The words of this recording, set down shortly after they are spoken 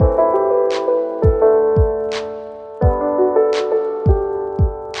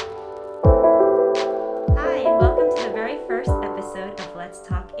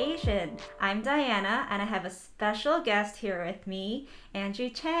and I have a special guest here with me, Andrew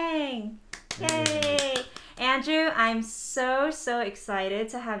Chang. Yay! Andrew, I'm so excited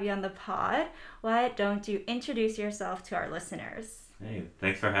to have you on the pod. Why don't you introduce yourself to our listeners? Hey,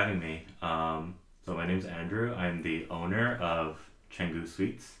 thanks for having me. So my name's Andrew. I'm the owner of Chenggu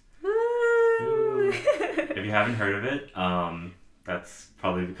Sweets. Woo! If you haven't heard of it, that's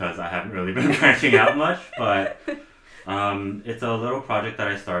probably because I haven't really been branching out much, but it's a little project that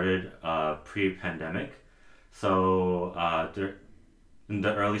I started pre-pandemic. So in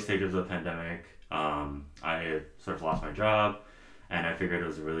the early stages of the pandemic, I sort of lost my job, and I figured it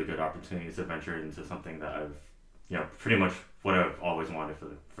was a really good opportunity to venture into something that I've, pretty much what I've always wanted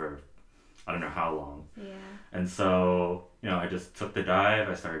for I don't know how long. Yeah. And so, I just took the dive.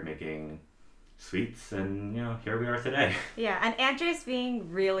 I started making sweets, and here we are today. Yeah, and Andrew's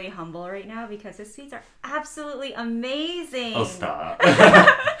being really humble right now because his sweets are absolutely amazing. Oh, stop.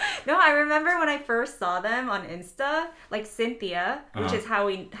 No, I remember when I first saw them on Insta, like Cynthia, which is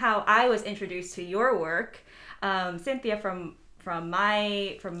how I was introduced to your work. Cynthia from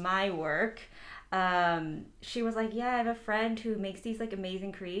my work. She was like, yeah, I have a friend who makes these like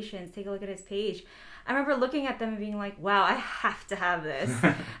amazing creations. Take a look at his page. I remember looking at them and being like, wow, I have to have this.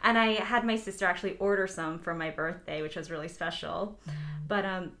 And I had my sister actually order some for my birthday, which was really special.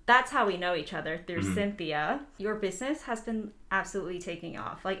 But that's how we know each other, through Cynthia. Your business has been absolutely taking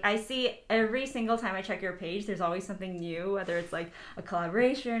off. Like, I see every single time I check your page, there's always something new, whether it's like a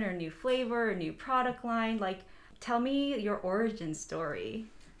collaboration or a new flavor, a new product line. Like, tell me your origin story.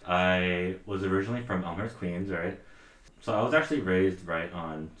 I was originally from Elmhurst, Queens, right? So I was actually raised right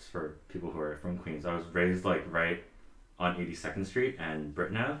on, for people who are from Queens, I was raised like right on 82nd Street and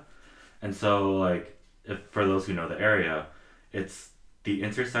Britton Ave. And so like, for those who know the area, it's the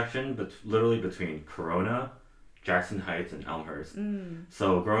intersection literally between Corona, Jackson Heights, and Elmhurst.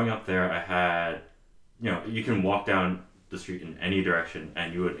 So growing up there, I had, you can walk down the street in any direction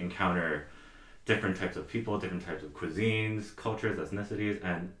and you would encounter different types of people, different types of cuisines, cultures, ethnicities,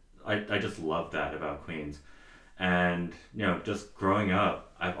 and I just love that about Queens. And, just growing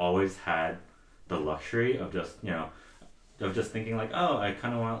up, I've always had the luxury of just thinking like, oh, I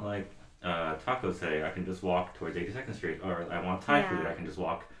kind of want like tacos today. I can just walk towards 82nd Street. Or I want Thai food. I can just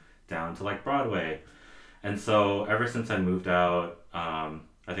walk down to like Broadway. And so ever since I moved out, I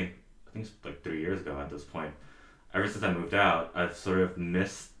think it's like 3 years ago at this point, ever since I moved out, I've sort of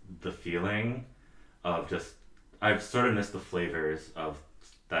missed the feeling of I've sort of missed the flavors of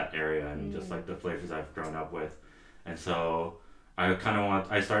that area and just like the flavors I've grown up with. And so I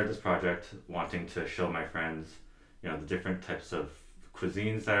started this project wanting to show my friends, the different types of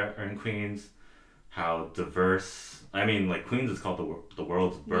cuisines that are in Queens, how diverse. I mean, like, Queens is called the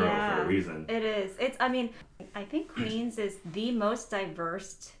world's borough for a reason. It is. I think Queens is the most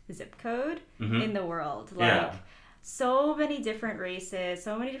diverse zip code in the world. Like, so many different races,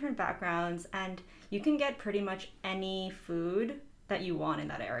 so many different backgrounds, and you can get pretty much any food that you want in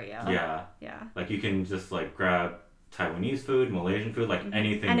that area. Yeah. Like, you can just like grab Taiwanese food, Malaysian food, like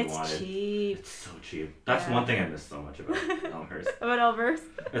anything and you it's wanted. Cheap. It's so cheap. That's one thing I miss so much about Elmhurst. About Elmhurst?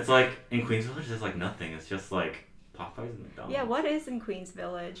 It's like in Queens Village, there's like nothing. It's just like Popeyes and McDonald's. Yeah, what is in Queens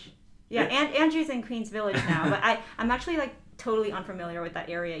Village? Yeah, and Andrew's in Queens Village now, but I'm actually like totally unfamiliar with that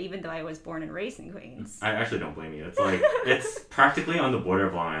area, even though I was born and raised in Queens. I actually don't blame you. It's like it's practically on the border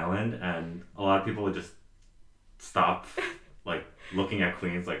of Long Island, and a lot of people would just stop like looking at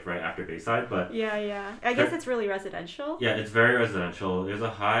Queens like right after Bayside, but yeah. I guess it's really residential. Yeah, it's very residential. There's a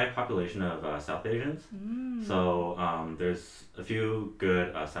high population of South Asians, so there's a few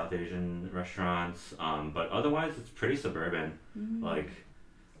good South Asian restaurants, but otherwise it's pretty suburban. Like,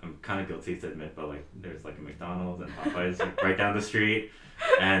 I'm kind of guilty to admit, but like there's like a McDonald's and Popeyes like right down the street,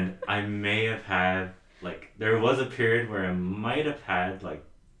 and I may have had there was a period where I might have had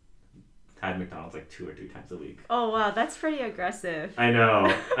McDonald's like 2 or 3 times a week. Oh wow, that's pretty aggressive. I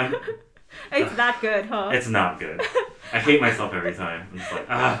know. It's that good, huh? It's not good. I hate myself every time. I'm just like,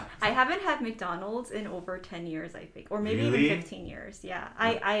 ah. I haven't had McDonald's in over 10 years, I think. Or maybe really? even 15 years. Yeah.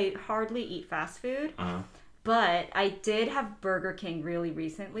 I hardly eat fast food. But I did have Burger King really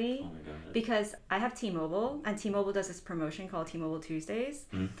recently. Oh my God. Because I have T-Mobile, and T-Mobile does this promotion called T-Mobile Tuesdays.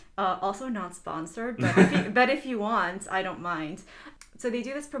 Also not sponsored, but if you want, I don't mind. So they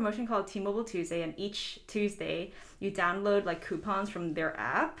do this promotion called T-Mobile Tuesday, and each Tuesday you download like coupons from their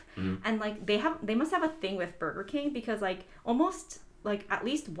app, and like they must have a thing with Burger King, because like almost like at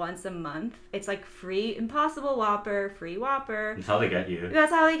least once a month it's like free Impossible Whopper, free Whopper. That's how they get you.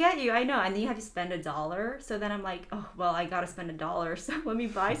 That's how they get you, I know. And then you have to spend $1. So then I'm like, oh well, I gotta spend $1, so let me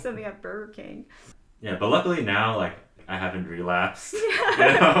buy something at Burger King. Yeah, but luckily now, like, I haven't relapsed.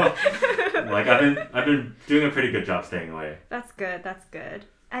 Yeah. Like I've been doing a pretty good job staying away. That's good. That's good.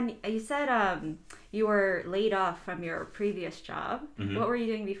 And you said you were laid off from your previous job. Mm-hmm. What were you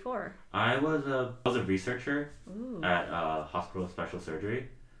doing before? I was a researcher Ooh. at Hospital of Special Surgery.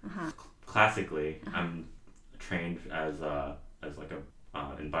 Uh-huh. Classically, I'm trained as like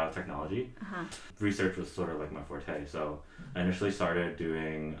in biotechnology. Uh-huh. Research was sort of like my forte. So I initially started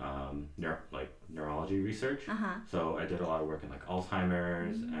doing neurology research. Uh-huh. So I did a lot of work in like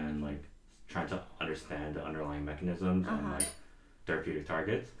Alzheimer's and like trying to understand the underlying mechanisms and like therapeutic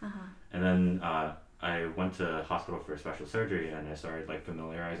targets. Uh-huh. And then I went to hospital for special surgery and I started like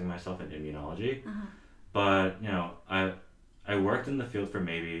familiarizing myself in immunology. Uh-huh. But I worked in the field for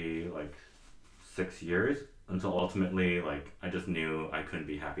maybe like 6 years until ultimately like I just knew I couldn't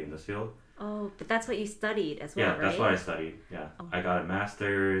be happy in this field. Oh, but that's what you studied as well, Yeah, right? that's what I studied. Yeah, I got a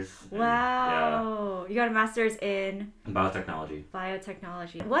master's. Wow, you got a master's in Biotechnology.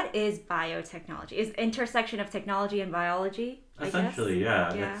 biotechnology. What is biotechnology? Is intersection of technology and biology? Essentially,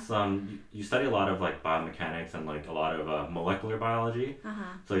 yeah. Yeah. It's you study a lot of like biomechanics and like a lot of molecular biology. Uh-huh.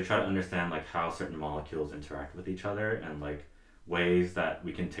 So you try to understand like how certain molecules interact with each other and like ways that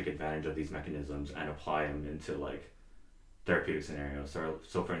we can take advantage of these mechanisms and apply them into like therapeutic scenarios.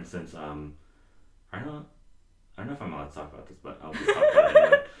 So for instance, I don't know if I'm allowed to talk about this, but I'll just talk about it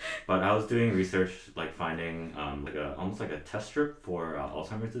anyway. But I was doing research, like finding almost like a test strip for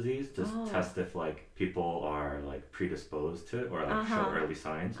Alzheimer's disease to test if like people are like predisposed to it or like show early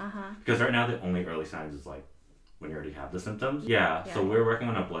signs. Because right now the only early signs is like when you already have the symptoms. Yeah. So we're working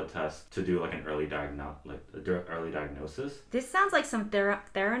on a blood test to do like an early early diagnosis. This sounds like some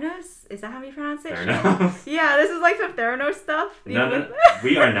Theranos. Is that how you pronounce it? Theranos? Yeah, this is like some Theranos stuff. No,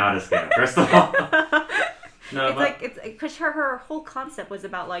 we are not a scam, first of all. No, it's because her whole concept was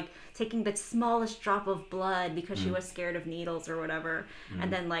about like taking the smallest drop of blood because she was scared of needles or whatever,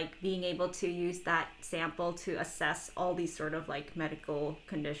 and then like being able to use that sample to assess all these sort of like medical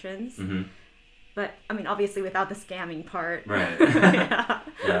conditions. Mm-hmm. But I mean, obviously without the scamming part. Right. Yeah.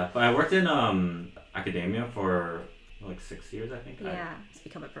 Yeah, but I worked in academia for like 6 years, I think. Yeah. To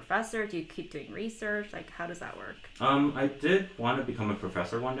become a professor, do you keep doing research? Like, how does that work? I did want to become a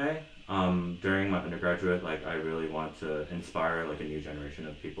professor one day. During my undergraduate, like I really want to inspire like a new generation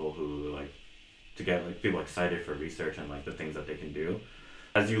of people who like to get like people excited for research and like the things that they can do.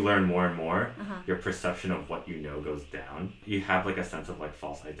 As you learn more and more, your perception of what you know goes down. You have like a sense of like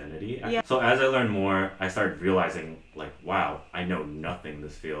false identity. Yeah. So as I learned more, I started realizing like, wow, I know nothing in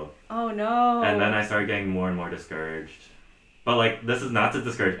this field. Oh no. And then I started getting more and more discouraged. But like, this is not to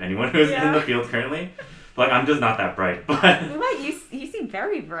discourage anyone who's in the field currently. But like, I'm just not that bright. But what? You seem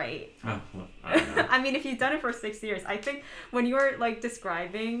very bright. Oh, well, I don't know. I mean, if you've done it for 6 years, I think when you were like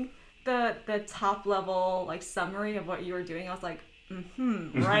describing the top level like summary of what you were doing, I was like,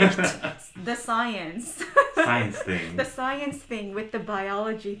 right. The science. Science thing. The science thing with the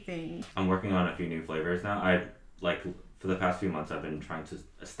biology thing. I'm working on a few new flavors now. I like for the past few months I've been trying to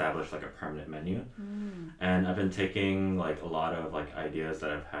establish like a permanent menu. And I've been taking like a lot of like ideas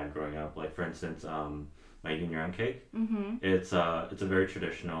that I've had growing up. Like for instance, my yin yang cake. It's a very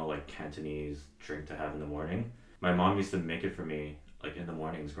traditional like Cantonese drink to have in the morning. My mom used to make it for me like in the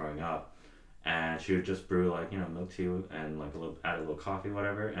mornings growing up. And she would just brew like, you know, milk tea and like add a little coffee,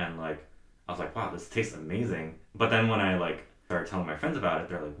 whatever. And like, I was like, wow, this tastes amazing. But then when I like started telling my friends about it,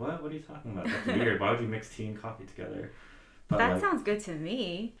 they're like, what are you talking about? That's weird. Why would you mix tea and coffee together? But that sounds good to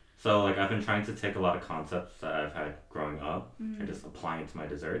me. So like, I've been trying to take a lot of concepts that I've had growing up and just applying it to my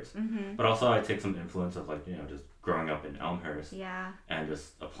desserts. But also I take some influence of like, you know, just growing up in Elmhurst. Yeah. And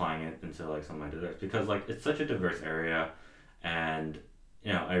just applying it into like some of my desserts. Because like, it's such a diverse area. And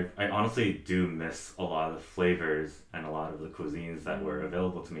you know, I honestly do miss a lot of the flavors and a lot of the cuisines that were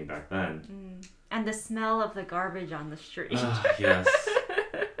available to me back then. And the smell of the garbage on the street. Yes.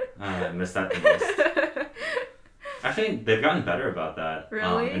 I miss that the most. Actually, they've gotten better about that.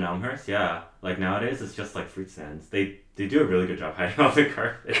 Really? In Elmhurst, yeah. Like nowadays, it's just like fruit stands. They do a really good job hiding all the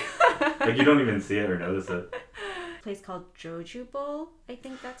garbage. Like you don't even see it or notice it. Place called Joju Bowl. I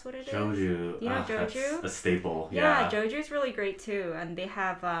think that's what it is. Joju. You know Joju? That's a staple. Yeah, Joju's really great too, and they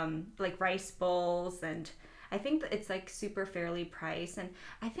have like rice bowls, and I think that it's like super fairly priced. And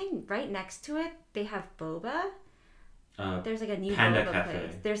I think right next to it they have boba. There's like a new Panda boba Cafe.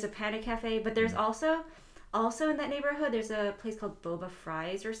 place. There's a Panda Cafe, but there's also in that neighborhood there's a place called Boba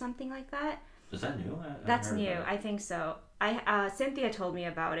Fries or something like that. Is that new? That's new. I think so. Cynthia told me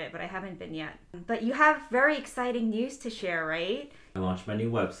about it, but I haven't been yet. But you have very exciting news to share, right? I launched my new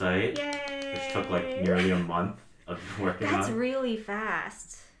website. Yay! Which took like nearly a month of working on. That's really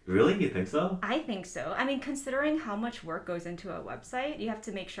fast. Really? You think so? I think so. I mean, considering how much work goes into a website, you have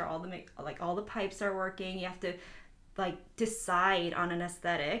to make sure all the pipes are working. You have to like decide on an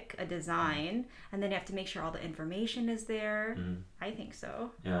aesthetic, a design, and then you have to make sure all the information is there. I think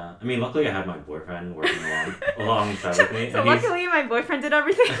so. Yeah. I mean, luckily I had my boyfriend working alongside with me. So and luckily my boyfriend did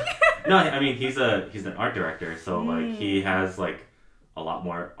everything. No, I mean he's an art director, so like he has like a lot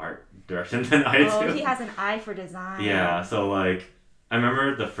more art direction than I do. Oh, he has an eye for design. Yeah. So like. I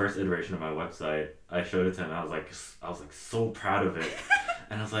remember the first iteration of my website. I showed it to him. And I was like so proud of it,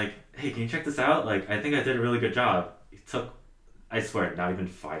 and I was like, "Hey, can you check this out? Like, I think I did a really good job." It took, I swear, not even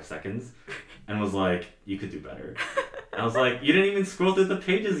 5 seconds, and was like, "You could do better." And I was like, "You didn't even scroll through the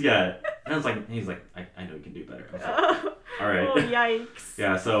pages yet." And I was like, "He's like, I know you can do better." I was like, "All right." Oh, yikes.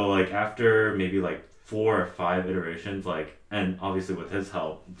 Yeah. So like after maybe like 4 or 5 iterations, like, and obviously with his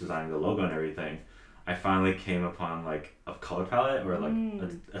help designing the logo and everything. I finally came upon like a color palette or like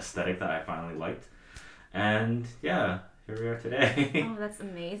an aesthetic that I finally liked, and yeah, here we are today. Oh, that's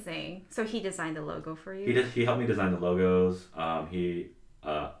amazing! So he designed the logo for you. He helped me design the logos.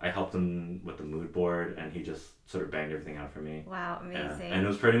 I helped him with the mood board, and he just sort of banged everything out for me. Wow, amazing! Yeah. And it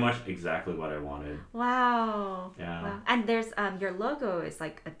was pretty much exactly what I wanted. Wow. Yeah. Wow. And there's your logo is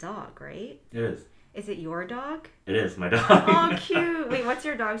like a dog, right? It is. Is it your dog? It is my dog. Oh, cute! Wait, what's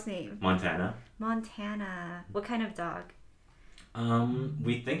your dog's name? Montana. Montana. What kind of dog?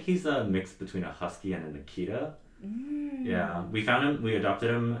 We think he's a mix between a husky and an Akita. Yeah, we adopted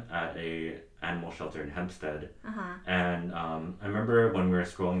him at a animal shelter in Hempstead. And I remember when we were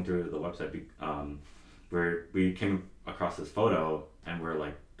scrolling through the website, we came across this photo, and we're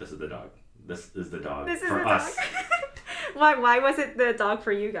like, "This is the dog. This is the dog for us." Why was it the dog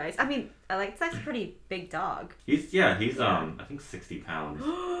for you guys? I mean, like that's a pretty big dog. He's I think 60 pounds.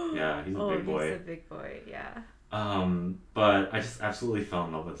 Yeah, he's a big boy. He's a big boy, yeah. But I just absolutely fell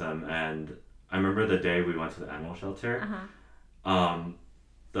in love with him, and I remember the day we went to the animal shelter.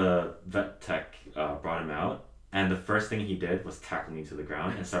 The vet tech brought him out, and the first thing he did was tackle me to the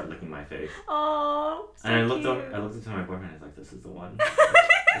ground and start licking my face. Oh, so and I looked into my boyfriend, and I was like, "This is the one.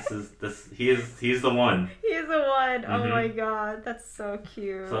 He's the one." He is the one. Oh my god, that's so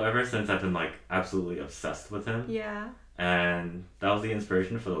cute. So ever since, I've been like absolutely obsessed with him. Yeah. And that was the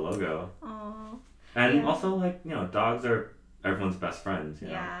inspiration for the logo. Oh. And also, like, you know, dogs are everyone's best friends, you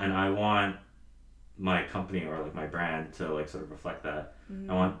know. And I want my company or like my brand to like sort of reflect that.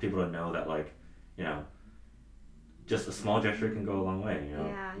 I want people to know that, like, you know, just a small gesture can go a long way, you know.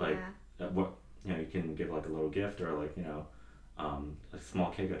 What, you know, you can give like a little gift or like, you know, a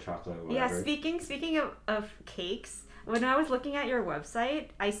small cake of chocolate or whatever. Yeah, speaking of cakes, when I was looking at your website,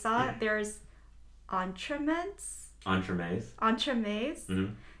 I saw there's entremets. Entremets.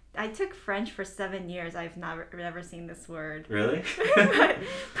 Mm-hmm. I took French for 7 years. I've never seen this word. Really?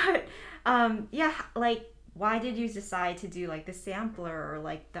 but yeah, like, why did you decide to do like the sampler or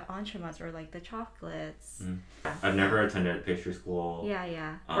like the entremets or like the chocolates? I've never attended pastry school.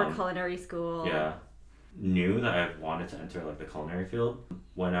 Yeah. Or culinary school. Yeah. Knew that I wanted to enter like the culinary field.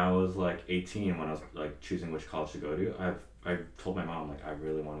 When I was like 18, when I was like choosing which college to go to, I told my mom like I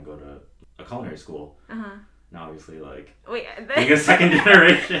really want to go to a culinary school. Now obviously like being a second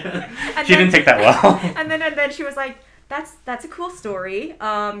generation, she didn't take that well. and then she was like, "That's a cool story.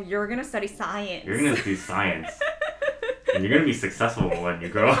 You're gonna study science. You're gonna do science, and you're gonna be successful when you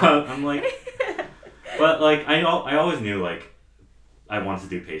grow up." I'm like, but like I always knew like I wanted to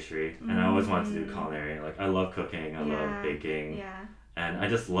do pastry, and I always wanted to do culinary. Like I love cooking, I love baking, and I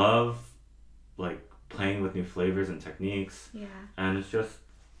just love like playing with new flavors and techniques. And it's just.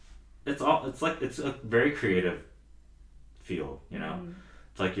 It's a very creative field, you know.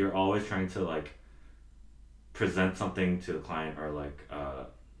 It's like you're always trying to like present something to the client or like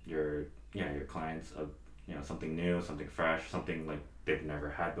your clients of, you know, something new, something fresh, something like they've never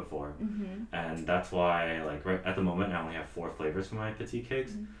had before. And that's why like right at the moment I only have 4 flavors for my petite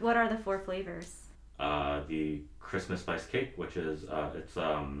cakes. What are the 4 flavors? The Christmas spice cake, which is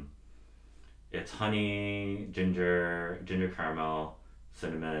it's honey, ginger caramel,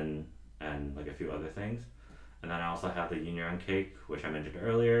 cinnamon, and like a few other things. And then I also have the yin yang cake, which I mentioned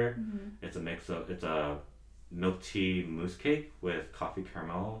earlier. It's a milk tea mousse cake with coffee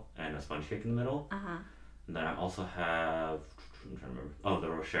caramel and a sponge cake in the middle. And then I also have, I'm trying to remember,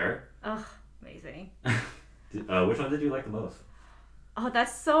 the Rocher. Oh, amazing. Which one did you like the most? Oh,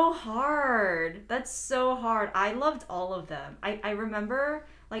 that's so hard. I loved all of them. I remember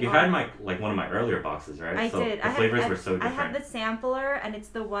like you had one of my earlier boxes, right? I did. The flavors were so different. I have the sampler, and it's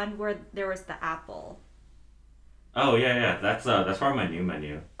the one where there was the apple. Oh yeah. That's part of my new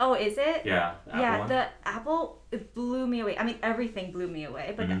menu. Oh, is it? Yeah, the apple Yeah, one. the apple, it blew me away. I mean, everything blew me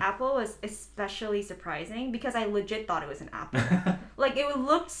away, but Mhm. the apple was especially surprising because I legit thought it was an apple. Like, it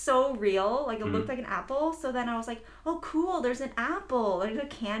looked so real, like it looked like an apple. So then I was like, oh, cool, there's an apple, like a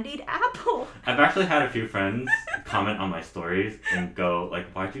candied apple. I've actually had a few friends comment on my stories and go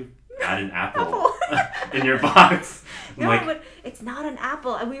like, "Why'd you add an apple in your box?" I'm No, like, but it's not an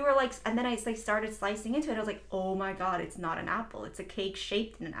apple. And we were like, and then I like started slicing into it. I was like, oh my god, it's not an apple. It's a cake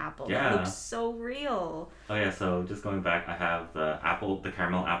shaped in an apple. Yeah. That looks so real. oh yeah. So just going back, I have the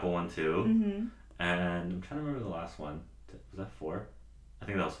caramel apple one too, Mm-hmm. and I'm trying to remember the last one. Was that 4? I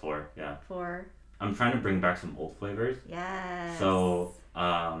think that was 4. Yeah. For I'm trying to bring back some old flavors. yes. So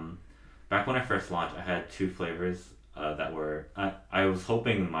back when I first launched, I had 2 flavors that were I was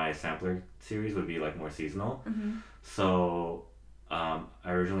hoping my sampler series would be like more seasonal. Mm-hmm. So I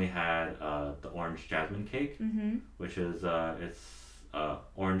originally had the orange jasmine cake, Mm-hmm. which is it's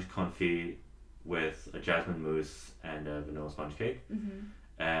orange confit with a jasmine mousse and a vanilla sponge cake. Mm-hmm.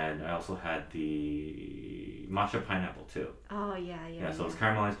 And I also had the matcha pineapple too. Oh yeah. Yeah, so it's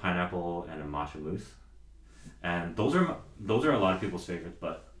caramelized pineapple and a matcha mousse. And those are a lot of people's favorites,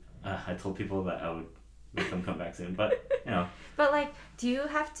 but I told people that I would make them come back soon. But you know, But like, do you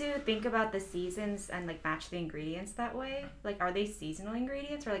have to think about the seasons and like match the ingredients that way? Like, are they seasonal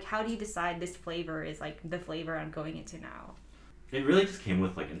ingredients, or like how do you decide this flavor is like the flavor I'm going into now? it really just came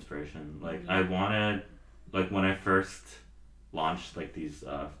with like inspiration. Like I wanted, like when I first launched like these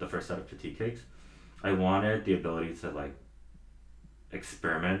the first set of petite cakes, I wanted the ability to like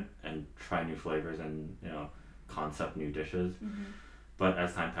experiment and try new flavors and concept new dishes. Mm-hmm. But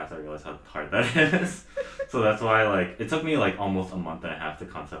as time passed, I realized how hard that is. So that's why like it took me like almost a month and a half to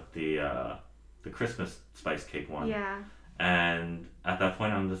concept the Christmas spice cake one. Yeah. And at that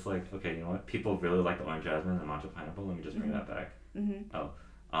point, I'm just like, okay, you know what? People really like the orange jasmine and matcha pineapple. Let me just bring that back.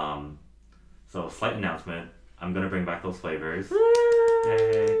 Mm-hmm. So slight announcement. I'm gonna bring back those flavors. Woo!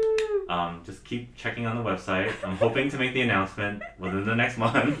 Yay. Just keep checking on the website. I'm hoping to make the announcement within the next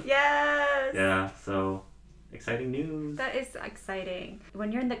month. Yes. Yeah. So exciting news. That is exciting.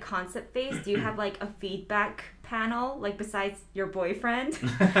 When you're in the concept phase, do you have like a feedback panel, like besides your boyfriend,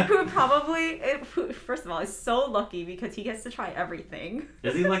 who probably, first of all, is so lucky because he gets to try everything.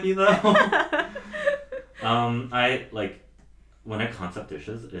 Is he lucky though? I like when I concept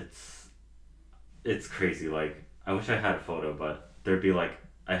dishes, it's crazy. Like I wish I had a photo, but there'd be like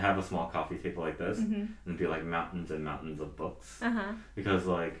I have a small coffee table like this, Mm-hmm. and it'd be like mountains and mountains of books Uh-huh. because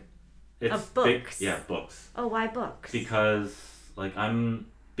like it's Of books? big, yeah, books. Oh, why books? Because like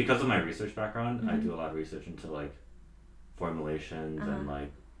because of my research background, I Mhm. do a lot of research into like formulations and Uh-huh.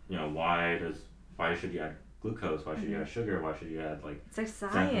 like why should you add glucose? Why should you add sugar? Why should you add like It's like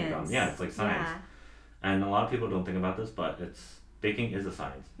xanthan gum? science. Yeah, it's like science. And a lot of people don't think about this, but baking is a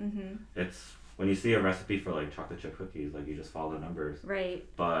science. Yeah. Mm-hmm. It's when you see a recipe for like chocolate chip cookies, like you just follow the numbers. Right.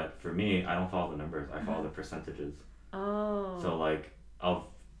 But for me, I don't follow the numbers. I follow Uh-huh. the percentages. Oh. So like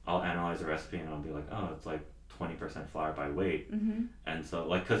I'll analyze a recipe and I'll be like, oh, it's like 20% flour by weight. Mm-hmm. And so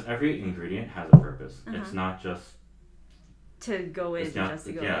like because every ingredient has a purpose. Uh-huh. It's not just To go in, It's not- just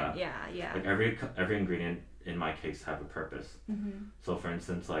to go yeah. in. Yeah, yeah. like every ingredient in my cakes have a purpose. Mm-hmm. So for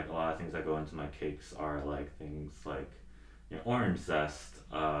instance, like a lot of things that go into my cakes are like things like orange zest,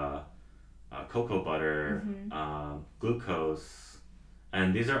 cocoa butter, Mhm. glucose,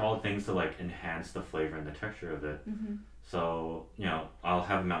 and these are all things to like enhance the flavor and the texture of it. Mm-hmm. So I'll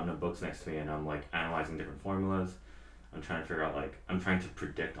have a mountain of books next to me, and I'm like analyzing different formulas. I'm trying to figure out I'm trying to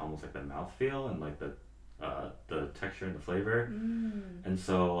predict almost like the mouthfeel and like the texture and the flavor. Mm. And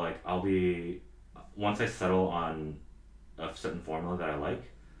so like I'll be once I settle on a certain formula that I like,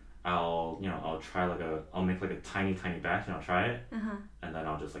 I'll try I'll make like a tiny batch and I'll try it, Uh-huh. and then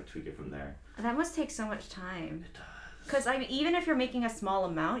I'll just like tweak it from there. That must take so much time. It does. Because I mean, even if you're making a small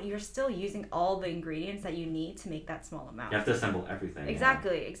amount, you're still using all the ingredients that you need to make that small amount. You have to assemble everything.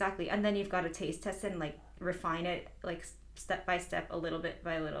 Exactly. And then you've got to taste test it and like refine it like step by step, a little bit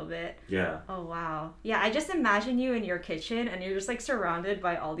by little bit. Yeah. Oh wow. Yeah, I just imagine you in your kitchen and you're just like surrounded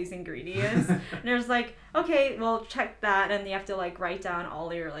by all these ingredients. And there's like, okay, well check that, and you have to like write down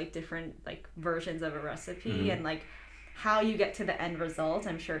all your like different like versions of a recipe, and like how you get to the end result,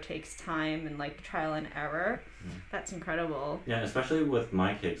 I'm sure takes time and like trial and error. That's incredible. Yeah, especially with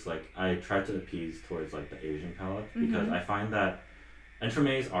my cakes, like I try to appease towards like the Asian palate, because I find that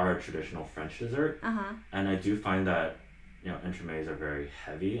entremets are a traditional French dessert, Uh-huh. and I do find that entremets are very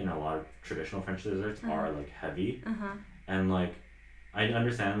heavy, and a lot of traditional French desserts are like heavy, Uh-huh. and like I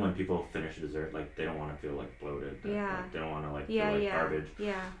understand when people finish a dessert, like they don't want to feel like bloated. Yeah. Like, they don't want to like Yeah, feel like yeah. garbage.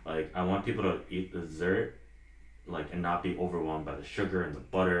 Yeah. Like I want people to eat the dessert like, and not be overwhelmed by the sugar and the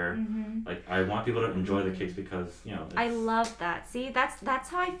butter. Mm-hmm. Like, I want people to enjoy the cakes because, I love that. See, that's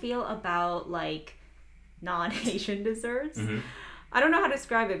how I feel about like non-Asian desserts. Mm-hmm. I don't know how to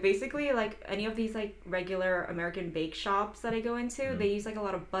describe it. Basically, like any of these like regular American bake shops that I go into, they use like a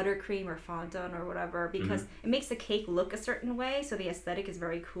lot of buttercream or fondant or whatever because it makes the cake look a certain way, so the aesthetic is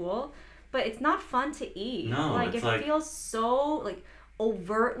very cool. But it's not fun to eat. No, like it's it feels so like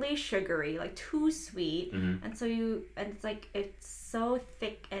overtly sugary, like too sweet, Mm-hmm. and it's like it's so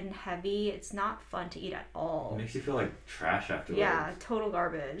thick and heavy. It's not fun to eat at all. It makes you feel like trash afterwards. Yeah, total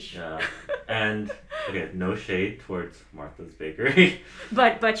garbage. Yeah. And, okay, no shade towards Martha's Bakery,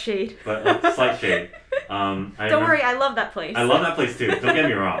 But shade. but like, slight shade. Don't worry, I love that place. I love that place too, don't get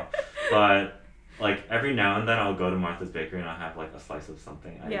me wrong. But, like, every now and then I'll go to Martha's Bakery and I'll have, like, a slice of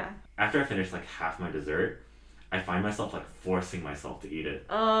something. After I finish, like, half my dessert, I find myself, like, forcing myself to eat it.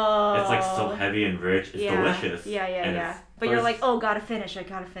 Oh. It's, like, so heavy and rich. It's delicious. Yeah. But you're like, oh, gotta finish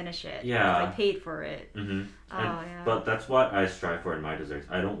it. Yeah. I paid for it. Mm-hmm. Yeah. But that's what I strive for in my desserts.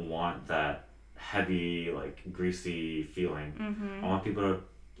 I don't want that heavy, like, greasy feeling. Mm-hmm. I want people to,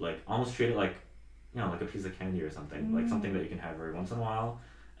 like, almost treat it like, like a piece of candy or something. Like, something that you can have every once in a while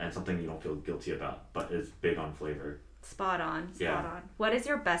and something you don't feel guilty about, but is big on flavor. Spot on. What is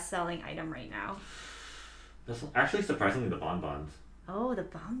your best-selling item right now? That's actually surprisingly the bonbons. Oh, the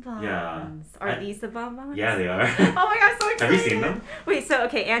bonbons. Yeah. Are these the bonbons? Yeah, they are. Oh my god, so excited. Have you seen them? Wait, so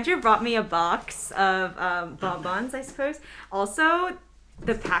okay, Andrew brought me a box of bonbons, I suppose. Also,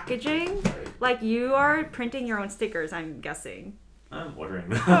 the packaging, like you are printing your own stickers, I'm guessing. I'm ordering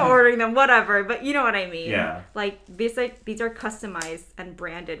them. Ordering them, whatever, but you know what I mean. Yeah. Like these are customized and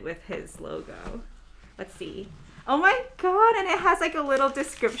branded with his logo. Let's see. Oh my god, and it has like a little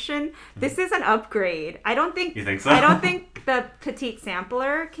description. This is an upgrade. I don't think You think so? I don't think the petite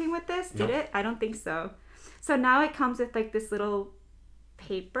sampler came with this, did Nope. it? I don't think so. So now it comes with like this little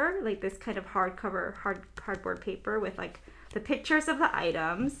paper, like this kind of cardboard paper with like the pictures of the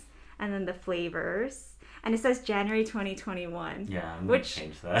items and then the flavors. And it says January 2021. Yeah, I'm Which- gonna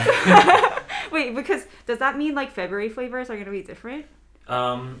change that. Wait, because does that mean like February flavors are gonna be different?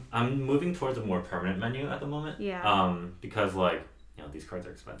 I'm moving towards a more permanent menu at the moment. Yeah. Because like, these cards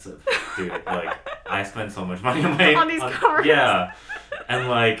are expensive. Dude, like I spend so much money on these cards. Yeah. And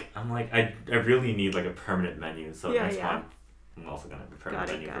like I'm like I really need like a permanent menu. So next month I'm also gonna have a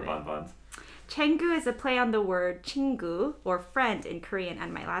permanent menu for bonbons. Chenggu is a play on the word 친구 or friend in Korean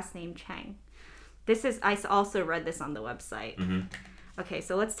and my last name Chang. I also read this on the website. Mm-hmm. Okay,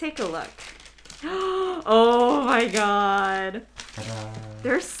 so let's take a look. Oh my god. Ta-da.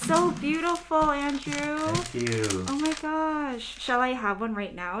 They're so beautiful, Andrew. Thank you. Oh my gosh. Shall I have one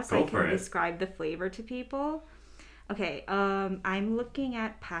right now so I Go for can it. describe the flavor to people? Okay, I'm looking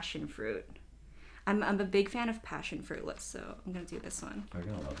at passion fruit. I'm a big fan of passion fruit, so I'm gonna do this one. We're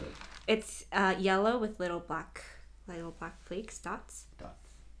gonna love it. It's yellow with little black flakes, dots.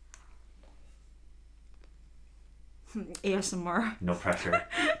 ASMR. No pressure.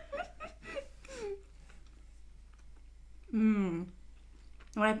 When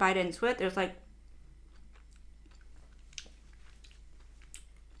I bite into it, there's like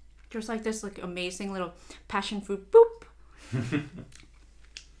this like amazing little passion fruit boop.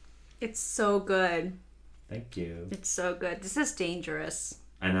 It's so good. Thank you. It's so good. This is dangerous.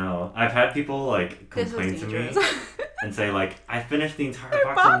 I know. I've had people like complain to me and say like, I finished the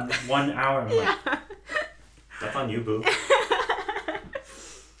entire box in 1 hour. I'm like, that's on you, boo.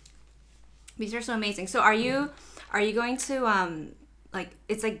 These are so amazing. So are you going to like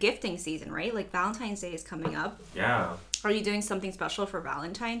it's like gifting season, right? Like Valentine's Day is coming up. Yeah. Are you doing something special for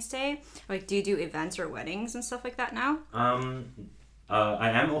Valentine's Day? Like do you do events or weddings and stuff like that now? I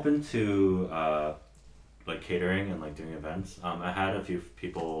am open to like catering and like doing events. I had a few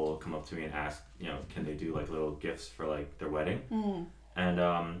people come up to me and ask, can they do like little gifts for like their wedding?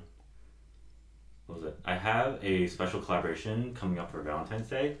 And what was it? I have a special collaboration coming up for Valentine's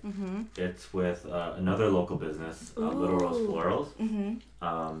Day. Mm-hmm. It's with another local business, Little Rose Florals. Mm-hmm.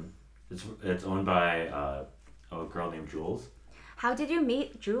 It's owned by a girl named Jules. How did you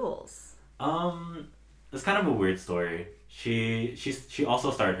meet Jules? It's kind of a weird story. She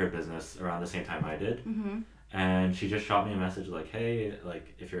also started her business around the same time I did. Mm-hmm. And she just shot me a message like, hey,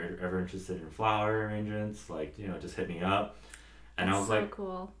 like if you're ever interested in flower arrangements, like, just hit me up. And That's I was so like,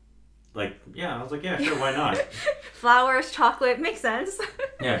 cool. like, yeah, I was like, yeah, sure, why not? Flowers, chocolate, makes sense.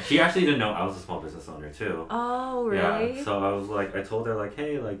 Yeah, she actually didn't know I was a small business owner too. Oh, really? Yeah, so I was like, I told her like,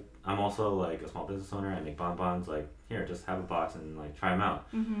 hey, like, I'm also like a small business owner. I make bonbons. Like, here, just have a box and like try them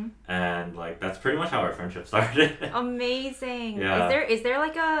out. Mm-hmm. And like that's pretty much how our friendship started. Amazing. Yeah. Is there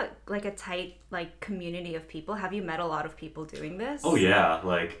like a tight like community of people? Have you met a lot of people doing this? Oh yeah,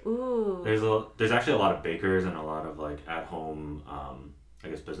 like Ooh. there's actually a lot of bakers and a lot of like at home I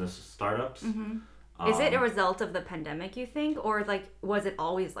guess business startups. Mm-hmm. Is it a result of the pandemic, you think, or like was it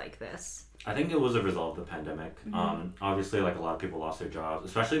always like this? I think it was a result of the pandemic. Mm-hmm. Obviously, like a lot of people lost their jobs,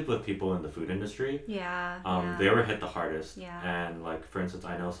 especially with people in the food industry. Yeah. They were hit the hardest. Yeah. And like for instance,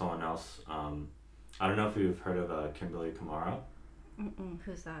 I know someone else. I don't know if you've heard of Kimberly Kamara.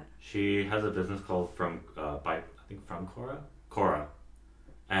 Who's that? She has a business called From Cora,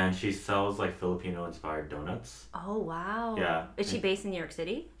 and she sells like Filipino inspired donuts. Oh wow. Yeah. Is she based in New York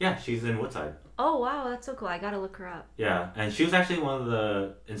City? Yeah, she's in Woodside. Oh wow, that's so cool. I gotta look her up. Yeah, and she was actually one of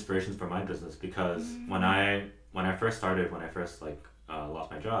the inspirations for my business because when I first like lost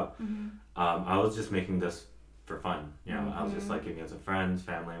my job, I was just making this for fun. You know, I was just like giving it to friends,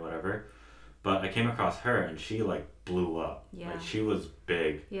 family, whatever. But I came across her and she like blew up. Yeah. Like she was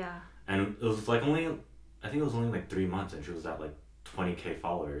big. Yeah. And it was like I think it was only like 3 months and she was at like 20K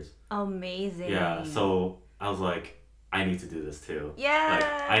followers. Amazing. Yeah. So I was like, I need to do this too. Yeah.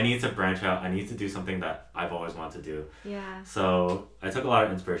 Like I need to branch out. I need to do something that I've always wanted to do. Yeah. So I took a lot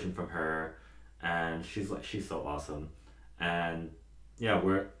of inspiration from her, and she's so awesome, and yeah,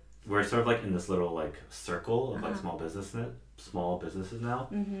 we're sort of like in this little like circle of like small businesses now.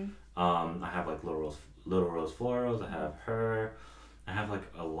 Mm-hmm. I have like Little Rose Florals. I have her. I have like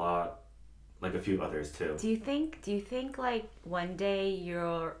a few others too. Do you think like one day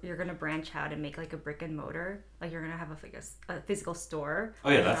you're gonna branch out and make like a brick and mortar? Like you're gonna have a physical store?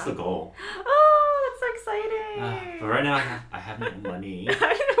 Oh yeah, that's the goal. Oh, that's so exciting. But right now I have no money.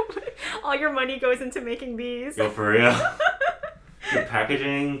 All your money goes into making these. Yo, for real. The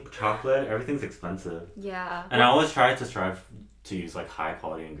packaging, chocolate, everything's expensive. Yeah. And I always try to strive to use like high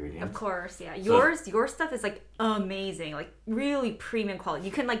quality ingredients. Of course, yeah. Your stuff is like amazing, like really premium quality.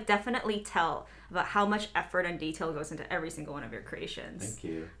 You can like definitely tell about how much effort and detail goes into every single one of your creations. Thank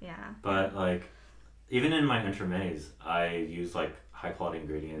you. Yeah. But like, even in my entremets, I use like high quality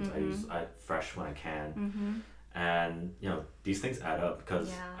ingredients. I fresh when I can, and you know these things add up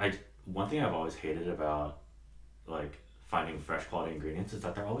because one thing I've always hated about like finding fresh quality ingredients is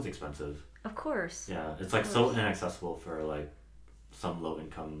that they're always expensive. Of course. Yeah, it's like so inaccessible for like some low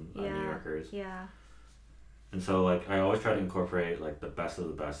income New Yorkers. Yeah. And so like I always try to incorporate like the best of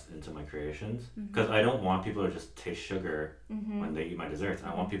the best into my creations because I don't want people to just taste sugar when they eat my desserts.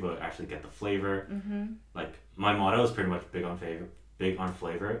 I want people to actually get the flavor. Like my motto is pretty much big on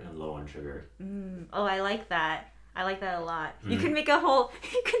flavor and low on sugar. Oh, I like that. I like that a lot. You can make a whole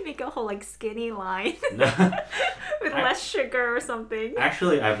like skinny line with less sugar or something.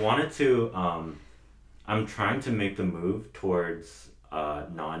 Actually, I've wanted to I'm trying to make the move towards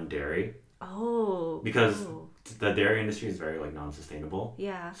non-dairy. Oh. Because the dairy industry is very like non-sustainable.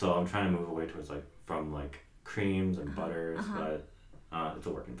 Yeah. So I'm trying to move away towards like from like creams and butters, but it's a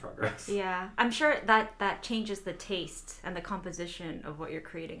work in progress. Yeah. I'm sure that changes the taste and the composition of what you're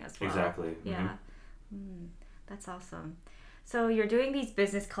creating as well. Exactly. Yeah. That's awesome. So you're doing these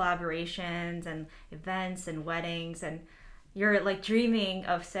business collaborations and events and weddings, and you're like dreaming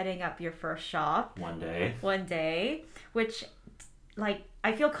of setting up your first shop One day, which like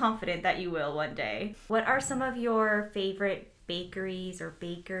I feel confident that you will one day. What are some of your favorite bakeries or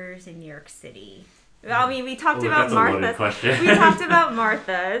bakers in New York City? I mean, we talked about Martha's. We talked about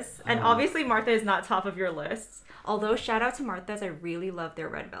Martha's, and obviously Martha is not top of your list. Although shout out to Martha's, I really love their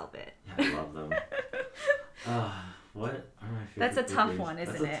red velvet. Yeah, I love them. What are my favorite That's a tough bakers? one,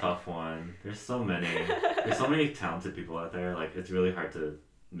 isn't it? That's a tough one. There's so many. There's so many talented people out there. Like it's really hard to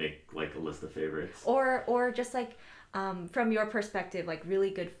make like a list of favorites. Or just like from your perspective, like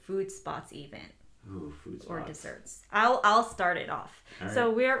really good food spots even. Ooh, food spots. Or desserts. I'll start it off. Right.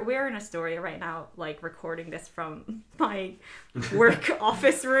 So we're in Astoria right now, like recording this from my work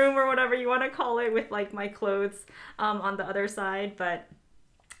office room or whatever you want to call it, with like my clothes on the other side. But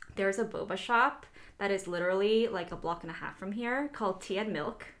there's a boba shop that is literally like a block and a half from here called Tea and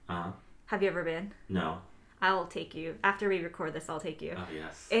Milk. Have you ever been? No. I'll take you. After we record this, I'll take you. Oh,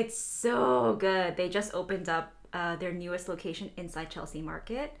 yes. It's so good. They just opened up their newest location inside Chelsea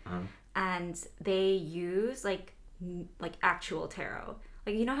Market. And they use like actual taro.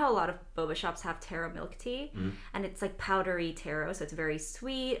 Like, you know how a lot of boba shops have taro milk tea? And it's like powdery taro, so it's very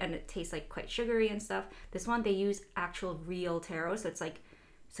sweet and it tastes like quite sugary and stuff. This one, they use actual real taro, so it's like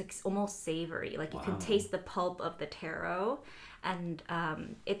it's like almost savory. Like you can Wow. taste the pulp of the taro, and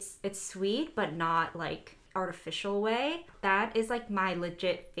it's sweet but not like artificial way. That is like my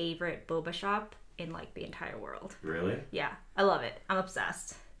legit favorite boba shop in like the entire world. Really? Yeah, I love it. I'm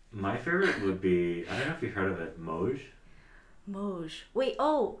obsessed. My favorite would be, I don't know if you've heard of it, Moj. Moj. Wait,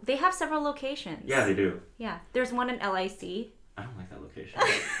 oh, they have several locations. Yeah, they do. Yeah, there's one in LIC. I don't like that location.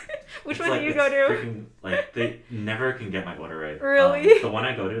 Which It's one like, do you it's go to? Freaking, like, they never can get my order right. Really? The one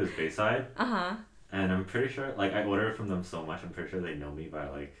I go to is Bayside, Uh-huh. and I'm pretty sure, like, I order from them so much, I'm pretty sure they know me by,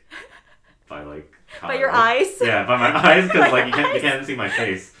 like, how By I your look. eyes? Yeah, by my eyes, because, By like, your you eyes. can't see my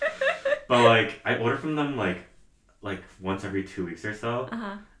face. But, like, I order from them, like once every 2 weeks or so,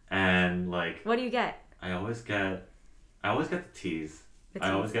 Uh-huh. and, like, What do you get? I always get the teas. The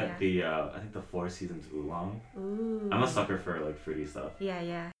I always teas, get the, I think the Four Seasons Oolong. Ooh. I'm a sucker for, like, fruity stuff. Yeah,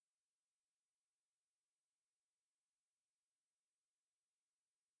 yeah.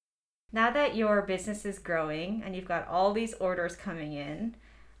 Now that your business is growing and you've got all these orders coming in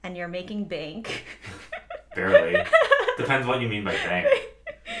and you're making bank, Barely. Depends what you mean by bank.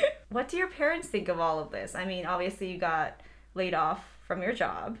 what do your parents think of all of this? I mean, obviously you got laid off from your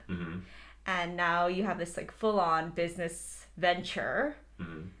job Mm-hmm. and now you have this like full-on business venture.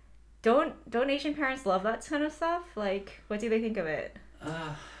 Mm-hmm. Don't Asian parents love that kind of stuff? Like, what do they think of it?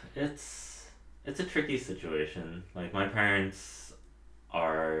 It's a tricky situation. Like, my parents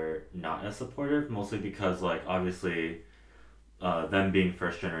are not as supportive, mostly because, like, obviously, them being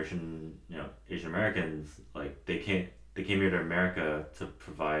first generation, Asian Americans, like, they came here to America to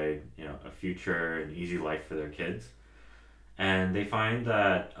provide, a future and easy life for their kids, and they find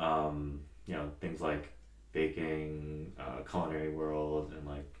that, things like baking, culinary world, and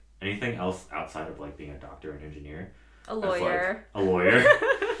like anything else outside of like being a doctor and engineer. A lawyer. As, like, a lawyer.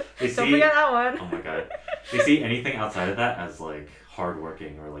 They Don't forget that one. Oh my god. They see anything outside of that as like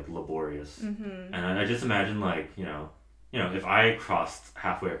hardworking or like laborious. Mm-hmm. And I just imagine like, if I crossed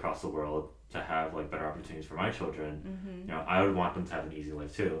halfway across the world to have like better opportunities for my children, Mm-hmm. I would want them to have an easy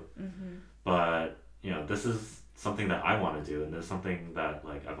life too. Mm-hmm. But, this is something that I want to do, and this is something that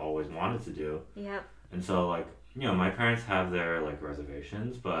like I've always wanted to do. Yep. And so like, my parents have their like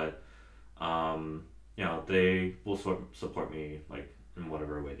reservations, but they will support me like in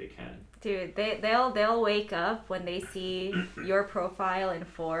whatever way they can. Dude, they'll wake up when they see your profile in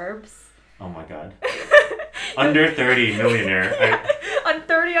Forbes. Oh my god. Under 30 millionaire. On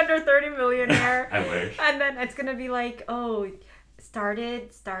 30 under 30 millionaire. I wish. And then it's gonna be like, oh,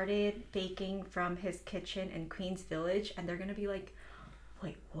 started baking from his kitchen in Queens Village, and they're gonna be like,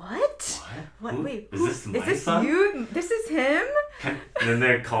 wait, what? What? Who- Wait, is this my is this son? you? This is him? And then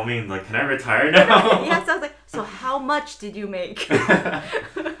they call me and like, can I retire now? Yes, I was like, so how much did you make?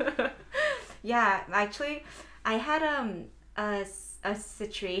 Yeah, actually, I had a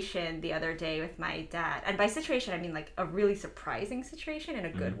situation the other day with my dad, and by situation I mean like a really surprising situation in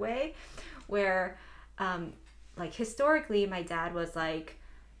a good way, where like historically my dad was like,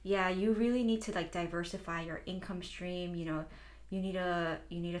 yeah, you really need to like diversify your income stream, you need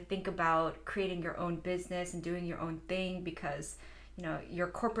to think about creating your own business and doing your own thing, because your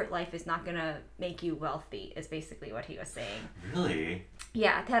corporate life is not gonna make you wealthy, is basically what he was saying. Really?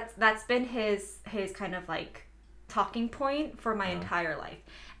 Yeah, that's been his kind of like talking point for my entire life.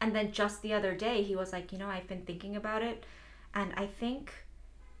 And then just the other day he was like, I've been thinking about it, and I think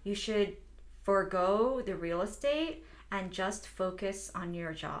you should forego the real estate and just focus on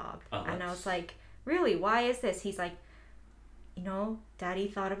your job. Oh, and I that's- was like, really, why is this? He's like, Daddy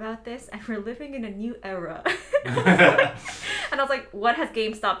thought about this, and we're living in a new era. And I was like, what has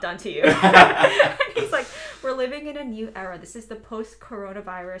GameStop done to you? And he's like, we're living in a new era. This is the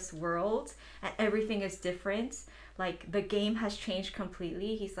post-coronavirus world, and everything is different. Like, the game has changed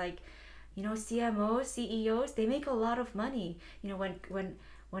completely. He's like, CMOs, CEOs, they make a lot of money.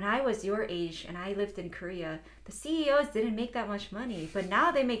 When I was your age and I lived in Korea, the CEOs didn't make that much money, but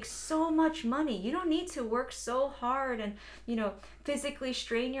now they make so much money. You don't need to work so hard and, physically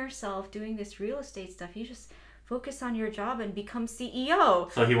strain yourself doing this real estate stuff. You just focus on your job and become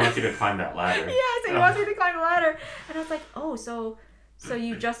CEO. So he wants you to climb that ladder. Yeah, so he wants me to climb a ladder. And I was like, oh, so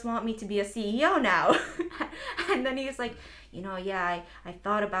you just want me to be a CEO now? And then he's like, I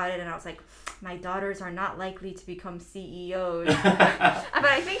thought about it, and I was like, my daughters are not likely to become CEOs. But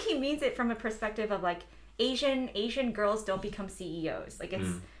I think he means it from a perspective of like Asian girls don't become CEOs. Like it's,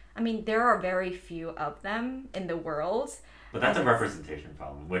 I mean, there are very few of them in the world. But that's a representation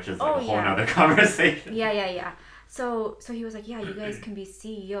problem, which is like Oh, a whole yeah. nother conversation. Yeah. So he was like, yeah, you guys can be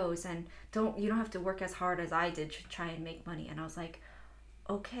CEOs and you don't have to work as hard as I did to try and make money. And I was like,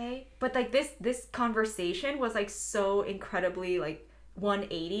 okay. But like this conversation was like so incredibly like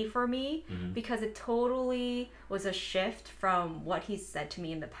 180 for me because it totally was a shift from what he said to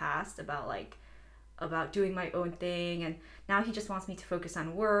me in the past about doing my own thing, and now he just wants me to focus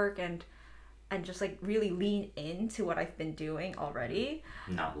on work and just like really lean into what I've been doing already.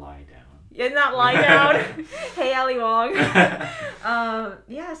 Not lie down. Yeah, not lie down. Hey, Ali Wong.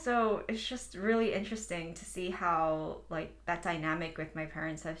 Yeah, so it's just really interesting to see how like that dynamic with my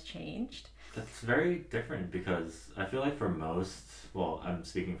parents has changed. That's very different because I feel like for most, well, I'm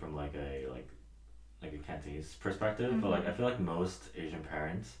speaking from like a Cantonese perspective, but like I feel like most Asian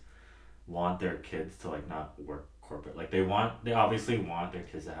parents want their kids to like not work corporate. Like they obviously want their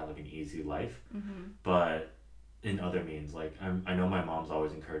kids to have like an easy life, but in other means, like I know my mom's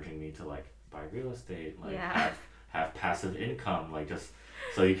always encouraging me to like buy real estate, like have passive income, like just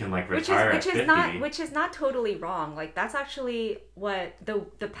so you can like retire at 50. Which is not totally wrong. Like that's actually what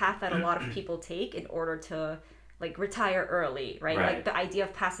the path that a lot of people take in order to like retire early, right? Like the idea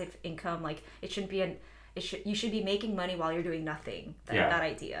of passive income, like it shouldn't be you should be making money while you're doing nothing. That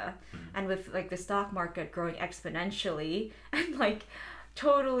idea. And with like the stock market growing exponentially and like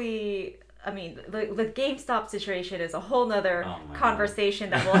totally, I mean, the GameStop situation is a whole nother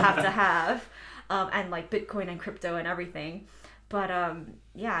conversation that we'll have to have, and like Bitcoin and crypto and everything. But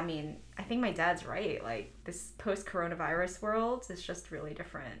yeah, I mean, I think my dad's right. Like this post-coronavirus world is just really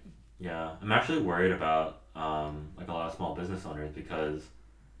different. Yeah, I'm actually worried about like a lot of small business owners because,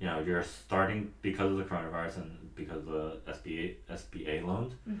 you know, you're starting because of the coronavirus and because of the SBA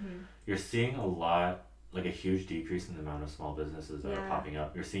loans. You're seeing a huge decrease in the amount of small businesses that are popping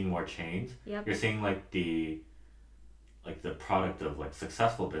up. You're seeing more chains. You're seeing like the product of like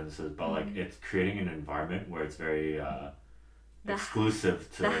successful businesses, but like it's creating an environment where it's very exclusive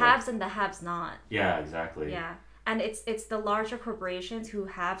to the haves and the haves not. Yeah, exactly. Yeah. And it's the larger corporations who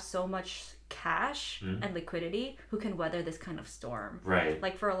have so much cash and liquidity who can weather this kind of storm. Right.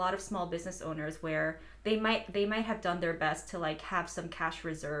 Like for a lot of small business owners where they might have done their best to like have some cash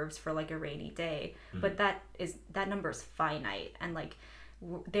reserves for like a rainy day, but that number is finite, and like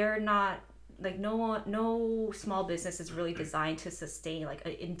they're not like no small business is really designed to sustain like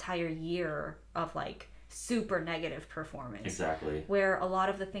an entire year of like super negative performance. Exactly. Where a lot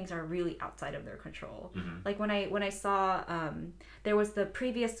of the things are really outside of their control. Like when I saw there was the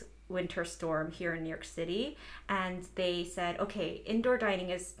previous winter storm here in New York City, and they said, okay, indoor dining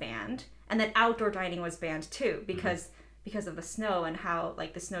is banned, and then outdoor dining was banned too because of the snow and how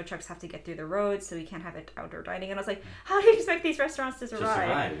like the snow trucks have to get through the roads, so we can't have it outdoor dining. And I was like, how do you expect these restaurants to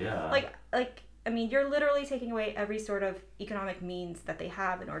survive? Yeah. Like I mean, you're literally taking away every sort of economic means that they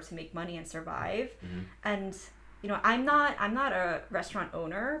have in order to make money and survive. And you know, I'm not a restaurant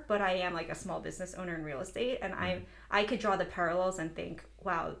owner, but I am like a small business owner in real estate, and I could draw the parallels and think,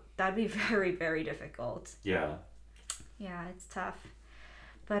 wow, that'd be very, very difficult. Yeah. Yeah, it's tough.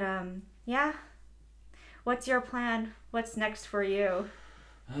 But yeah. What's your plan? What's next for you?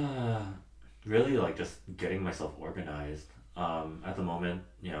 Really like just getting myself organized. At the moment,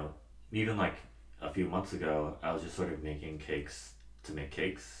 you know, even like a few months ago, I was just sort of making cakes to make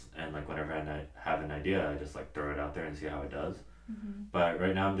cakes, and like whenever I have an idea, I just like throw it out there and see how it does. But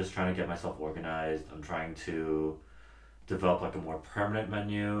right now I'm just trying to get myself organized. I'm trying to develop like a more permanent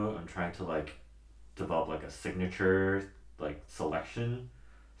menu. I'm trying to like develop like a signature like selection,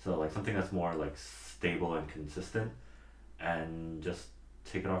 so like something that's more like stable and consistent, and just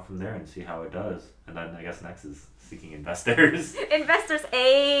take it off from there and see how it does. And then I guess next is seeking investors. Investors,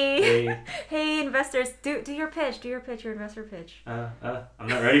 hey, investors, do your pitch. Do your investor pitch. I'm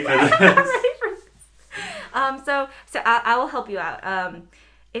not ready for this. I'm not ready for this. So I will help you out.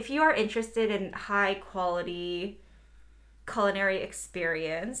 If you are interested in high quality culinary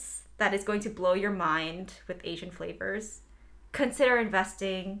experience that is going to blow your mind with Asian flavors, consider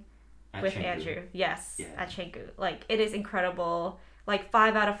investing with Chengu. Andrew. Yes, Yeah. at Chengu. Like it is incredible. Like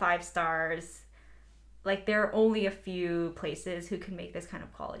 5 out of 5 stars. Like there are only a few places who can make this kind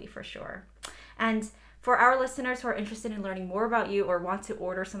of quality for sure. And for our listeners who are interested in learning more about you or want to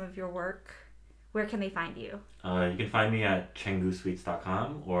order some of your work, where can they find you? You can find me at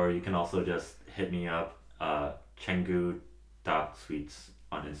chengusweets.com, or you can also just hit me up chengu.sweets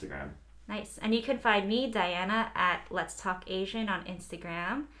on Instagram. Nice. And you can find me, Diana, at Let's Talk Asian on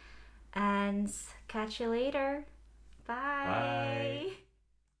Instagram. And catch you later. Bye. Bye.